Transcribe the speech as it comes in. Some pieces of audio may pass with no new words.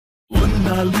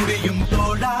உன்னால் முடியும்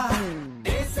தோழா.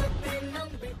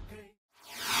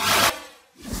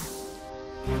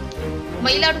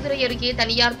 மயிலாடுதுறை அருகே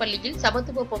தனியார் பள்ளியில்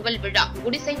சமத்துவ பொங்கல் விழா.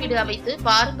 குடிசை வீடு அமைத்து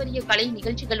பாரம்பரிய கலை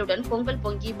நிகழ்ச்சிகளுடன் பொங்கல்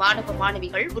பொங்கி மாணவ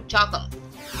மாணவிகள் உற்சாகம்.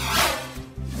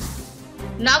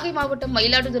 நாகை மாவட்டம்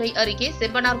மயிலாடுதுறை அருகே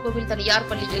செம்பனார்கோவில் தனியார்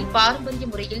பள்ளியில் பாரம்பரிய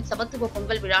முறையில் சமத்துவ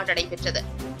பொங்கல் விழா நடைபெற்றது.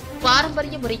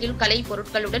 பாரம்பரிய முறையில் கலை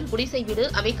பொருட்களுடன் குடிசை வீடு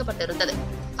அமைக்கப்பட்டிருந்தது.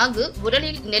 அங்கு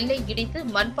உரலில் நெல்லை இடித்து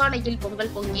மண்பானையில்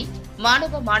பொங்கல் பொங்கி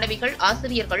மாணவ மாணவிகள்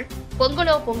ஆசிரியர்கள்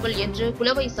பொங்கலோ பொங்கல் என்று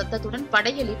குலவை சத்தத்துடன்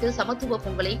படையலிட்டு சமத்துவ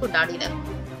பொங்கலை கொண்டாடினர்.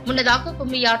 முன்னதாக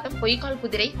கும்மியாட்டம், பொய்க்கால்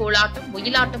குதிரை, கோலாட்டம்,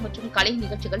 ஒயிலாட்டம் மற்றும் கலை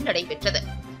நிகழ்ச்சிகள் நடைபெற்றது.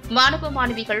 மாணவ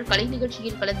மாணவிகள் கலை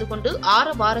நிகழ்ச்சியில் கலந்து கொண்டு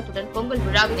ஆரவாரத்துடன் பொங்கல்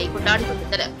விழாவினை கொண்டாடி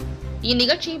வருகின்றனர்.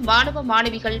 இந்நிகழ்ச்சி மாணவ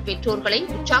மாணவிகள் பெற்றோர்களை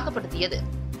உற்சாகப்படுத்தியது.